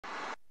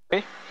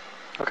Me?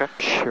 Okay.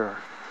 Sure.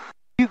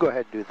 You go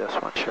ahead and do this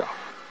one. Sure.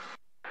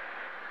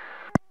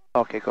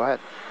 Okay, go ahead.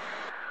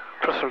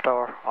 Crystal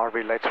Tower,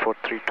 RV lights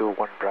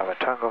 4321 Bravo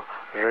Tango,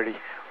 ready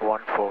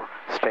 14,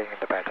 staying in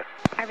the pattern.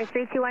 RV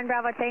 321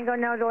 Bravo Tango,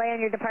 no delay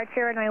on your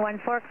departure, runway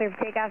 14, clear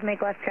for takeoff,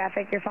 make left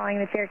traffic. You're following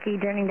the Cherokee,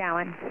 turning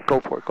down. Go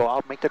for it. Go.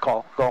 I'll make the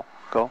call. Go.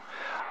 Go.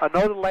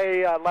 No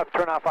delay, left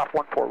turn off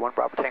 141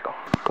 Bravo Tango.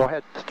 Go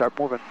ahead. Start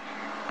moving.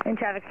 And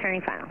traffic's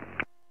turning final.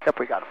 Yep,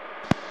 we got him.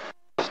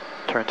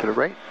 Turn to the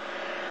right.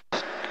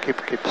 Keep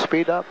the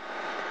speed up.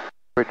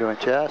 We're doing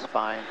just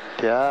fine.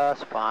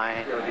 Just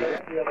fine.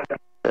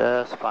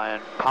 Just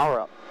fine. Power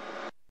up.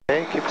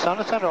 Okay, keep us on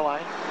the center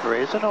line.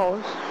 Raise the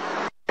nose.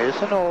 Raise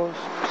the nose.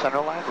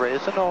 Center line.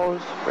 Raise the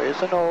nose. Raise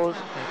the nose.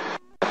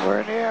 We're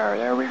in the air.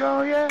 There we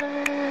go. Yay!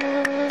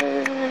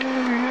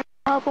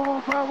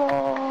 Bravo,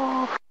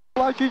 bravo.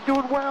 She's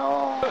doing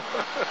well.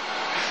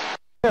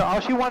 Yeah, all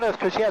she wanted is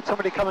because she had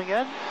somebody coming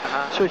in,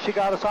 so she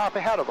got us off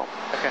ahead of them.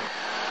 Okay.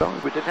 So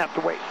we didn't have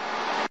to wait.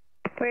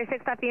 We're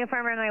 6 off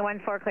uniform, runway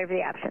 14, clear for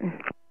the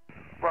option.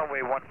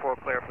 Runway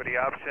 14, clear for the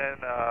option,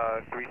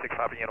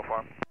 365 in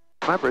uniform.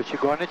 Remember, as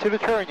you're going into the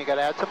turn, you got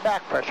to add some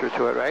back pressure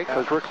to it, right?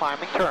 Because we're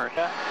climbing turn.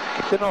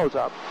 Keep the nose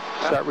up.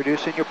 Start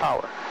reducing your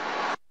power.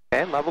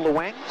 Okay, level the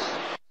wings.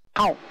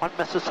 Count. 1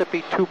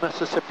 Mississippi, 2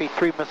 Mississippi,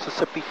 3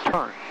 Mississippi,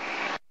 turn.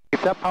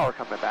 Keep that power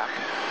coming back.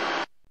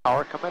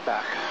 Power coming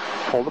back.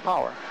 Hold the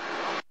power.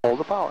 Hold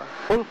the power.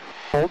 Hold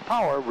the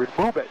power.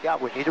 Remove it. Yeah,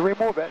 we need to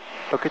remove it.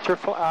 Look at your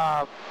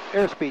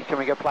airspeed. Can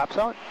we get flaps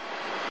out?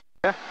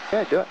 Yeah,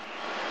 do it.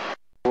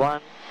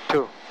 1, 2.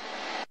 Too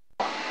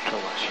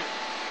much.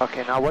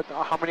 Okay, now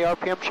how many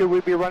RPM should we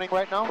be running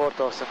right now?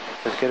 4,000.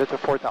 Let's get it to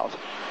 4,000.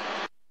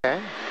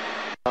 Okay.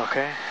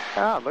 Okay.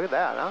 Ah, look at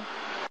that, huh?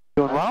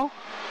 Doing well?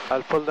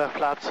 I'll pull the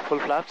flaps, full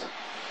flaps.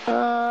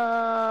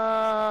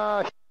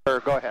 Sure,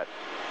 go ahead.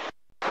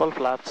 Full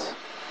flaps.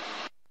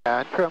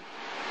 And trim.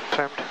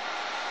 Trimmed.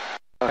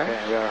 Okay,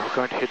 we are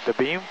going to hit the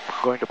beam.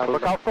 Going to pull.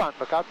 Look out front,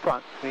 look out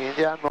front. The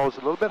Indian nose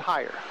a little bit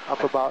higher.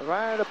 Up about,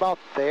 right about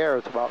there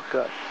is about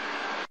good.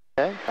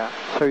 Okay? Yeah.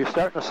 So you're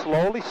starting to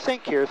slowly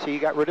sink here, so you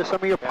got rid of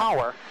some of your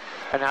power,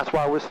 and that's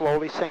why we're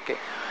slowly sinking.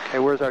 Okay,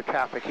 where's our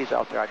traffic? He's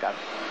out there, I got it.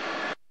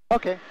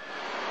 Okay.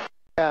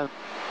 And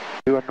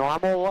do a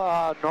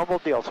normal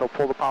deal. So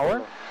pull the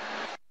power.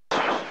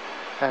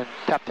 And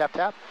tap, tap,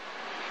 tap.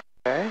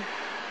 Okay.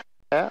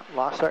 Yeah,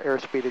 lost our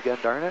airspeed again,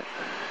 darn it.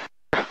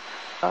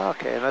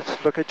 Okay,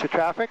 let's look at your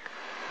traffic.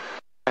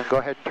 And go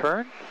ahead and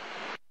turn.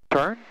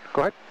 Turn.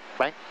 Go ahead.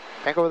 Bank.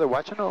 Bank over there.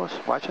 Watch your nose.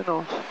 Watch your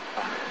nose.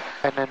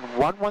 And then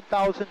 1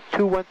 1,000,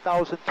 2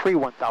 1,000, 3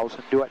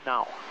 1,000. Do it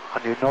now.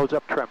 On your nose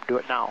up trim. Do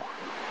it now.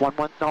 1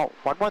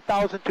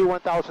 1,000, 2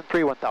 1,000,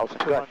 3 1,000.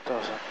 2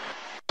 1,000.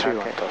 3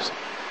 1,000.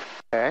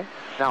 Okay.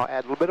 Now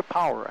add a little bit of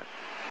power in.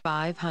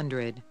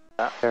 500.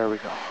 There we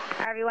go.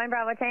 RV1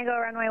 Bravo Tango,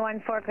 runway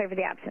 14, clear for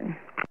the option.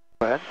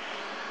 Go ahead.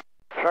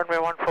 Runway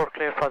 14,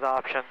 clear for the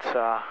options.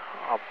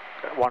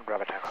 1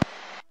 Bravo Tango.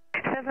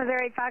 Cessna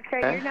 08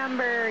 Foxtrot, your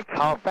number 2.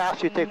 How fast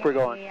do you think we're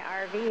going?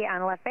 RV on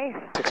the left base.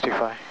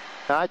 65.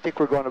 I think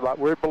we're going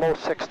we're below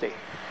 60.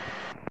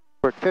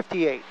 We're at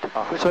 58.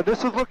 So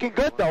this is looking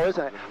good though,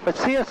 isn't it? But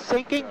see us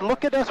sinking?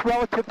 Look at us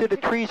relative to the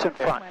trees in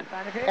front.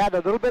 Add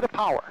a little bit of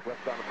power.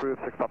 Westbound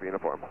approved, 6 off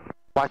uniform.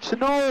 Watch the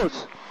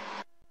nose.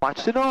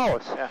 Watch the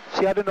nose. Yeah.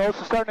 See how the nose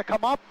is starting to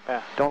come up?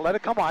 Yeah. Don't let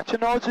it come. Watch the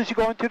nose as you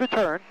go into the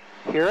turn.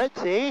 Hear it,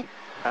 see?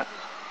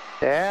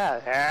 Yeah,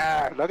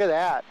 there. Look at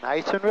that.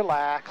 Nice and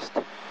relaxed.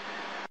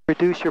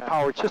 Reduce your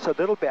power just a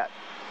little bit.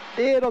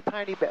 Little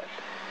tiny bit.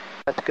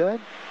 That's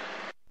good.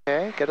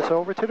 Okay, get us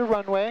over to the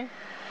runway.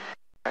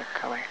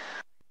 Coming.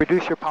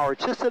 Reduce your power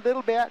just a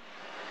little bit.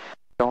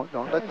 Don't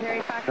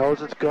let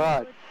nose is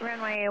good.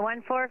 Runway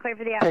 14, clear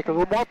for the option. Take a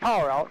little more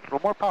power out. A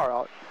little more power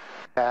out.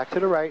 Back to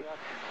the right.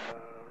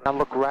 Now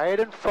look right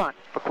in front.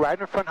 Look right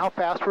in front how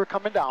fast we're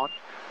coming down.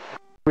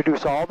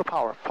 Reduce all the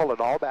power. Pull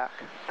it all back.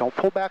 Don't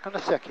pull back on the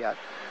stick yet.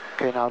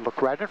 Okay, now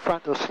look right in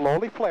front. Just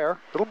slowly flare. A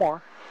little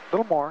more. A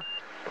little more.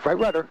 Right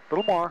rudder. A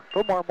little more. A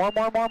little more.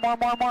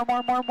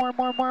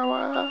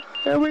 More.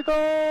 There we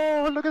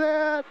go. Look at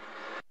that.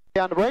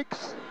 Down the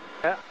brakes.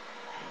 Yeah.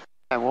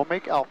 And we'll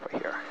make Alpha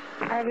here.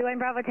 RV1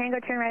 Bravo Tango,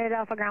 turn right at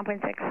Alpha, ground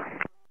point 6.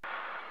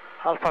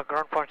 Alpha,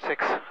 ground point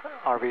 6,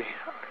 RV,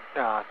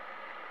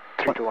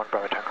 321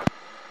 Bravo Tango.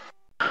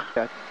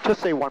 Yeah,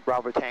 just say 1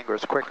 Bravo Tango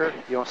is quicker.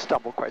 You don't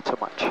stumble quite so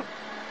much.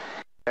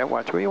 And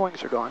watch where your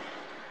wings are going.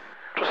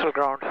 Crystal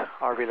ground,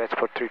 RV, let's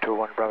put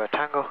 321 Bravo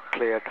Tango,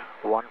 cleared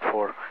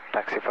 14,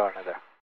 taxi for another.